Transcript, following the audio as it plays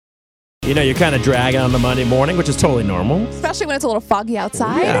You know, you're kind of dragging on the Monday morning, which is totally normal. Especially when it's a little foggy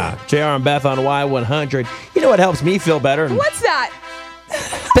outside. Yeah. JR and Beth on Y100. You know what helps me feel better? What's that?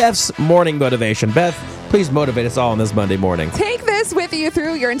 Beth's morning motivation. Beth, please motivate us all on this Monday morning. Take this with you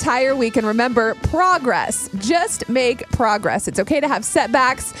through your entire week, and remember, progress. Just make progress. It's okay to have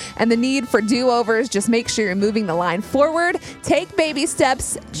setbacks and the need for do-overs. Just make sure you're moving the line forward. Take baby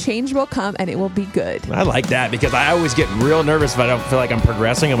steps. Change will come, and it will be good. I like that because I always get real nervous if I don't feel like I'm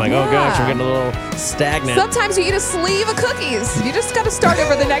progressing. I'm like, oh gosh, I'm getting a little stagnant. Sometimes you eat a sleeve of cookies. You just got to start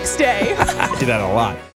over the next day. I do that a lot.